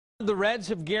The Reds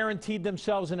have guaranteed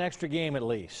themselves an extra game at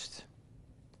least.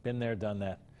 Been there, done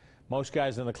that. Most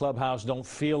guys in the clubhouse don't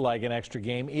feel like an extra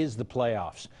game is the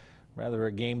playoffs. Rather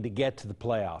a game to get to the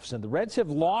playoffs. And the Reds have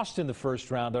lost in the first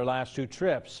round their last two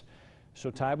trips. So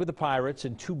tied with the Pirates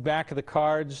and two back of the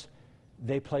Cards,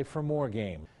 they play for more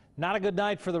game. Not a good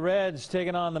night for the Reds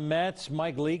taking on the Mets.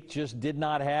 Mike Leake just did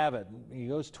not have it. He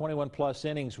goes 21-plus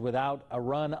innings without a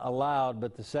run allowed,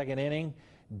 but the second inning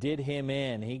did him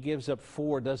in. He gives up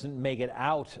 4, doesn't make it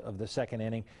out of the second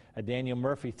inning. A Daniel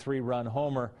Murphy 3-run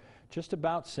homer just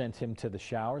about sent him to the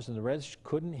showers, and the Reds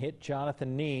couldn't hit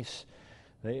Jonathan Neese.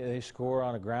 They score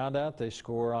on a ground out. They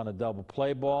score on a double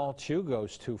play ball. Chu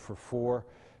goes 2 for 4.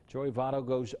 Joey Votto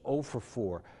goes 0 for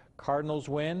 4. Cardinals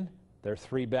win. They're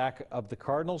 3 back of the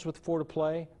Cardinals with 4 to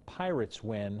play. Pirates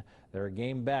win. They're a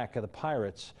game back of the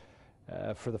Pirates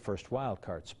for the first wild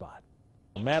card spot.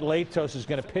 Matt Latos is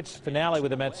going to pitch the finale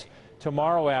with the Mets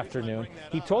tomorrow afternoon.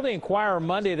 He told the Inquirer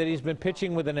Monday that he's been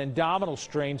pitching with an abdominal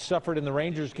strain suffered in the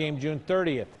Rangers game June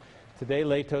 30th. Today,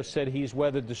 Latos said he's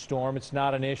weathered the storm. It's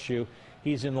not an issue.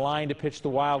 He's in line to pitch the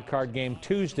wild card game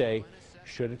Tuesday,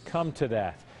 should it come to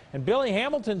that. And Billy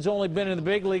Hamilton's only been in the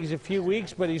big leagues a few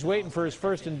weeks, but he's waiting for his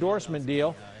first endorsement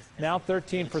deal. Now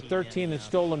 13 for 13 in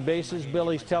stolen bases.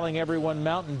 Billy's telling everyone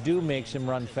Mountain Dew makes him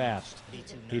run fast.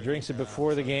 He drinks it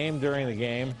before the game, during the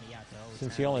game.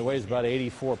 Since he only weighs about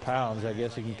 84 pounds, I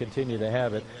guess he can continue to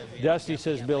have it. Dusty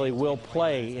says Billy will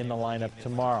play in the lineup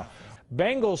tomorrow.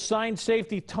 Bengals signed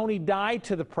safety Tony Dye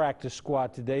to the practice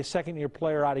squad today. Second-year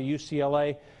player out of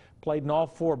UCLA. Played in all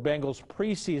 4 Bengals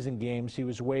preseason games. He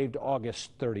was waived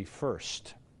August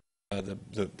 31st.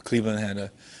 The Cleveland had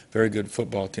a very good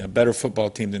football team, a better football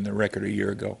team than their record a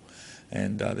year ago.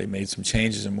 And they made some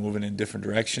changes and moving in a different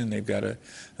direction. They've got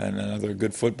another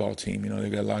good football team. You know,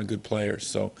 they've got a lot of good players.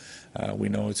 So we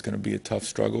know it's going to be a tough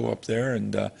struggle up there,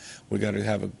 and we got to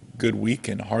have a good week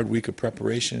and a hard week of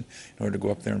preparation in order to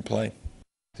go up there and play.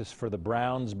 Practice for the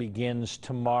Browns begins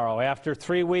tomorrow. After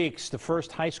 3 weeks, the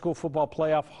first high school football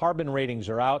playoff Harbin ratings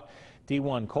are out.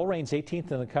 D1, Colerain's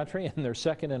 18th in the country, and they're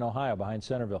second in Ohio behind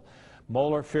Centerville.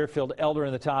 Moeller, Fairfield, Elder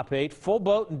in the top 8. Full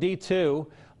boat in D2.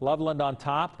 Loveland on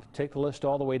top. Take the list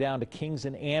all the way down to Kings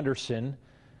and Anderson.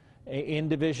 In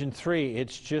Division 3,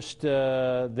 it's just,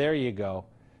 there you go.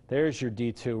 There's your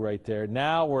D2 right there.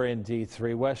 Now we're in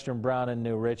D3, Western Brown and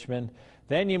New Richmond.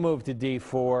 Then you move to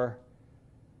D4.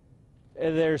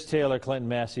 There's Taylor, Clinton,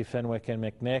 Massey, Fenwick, and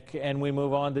McNick. And we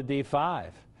move on to D5.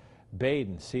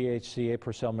 Baden, CHCA,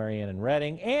 Purcell, Marion, and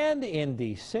Reading. And in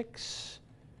D6,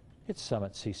 it's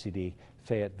Summit, CCD,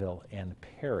 Fayetteville, and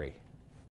Perry.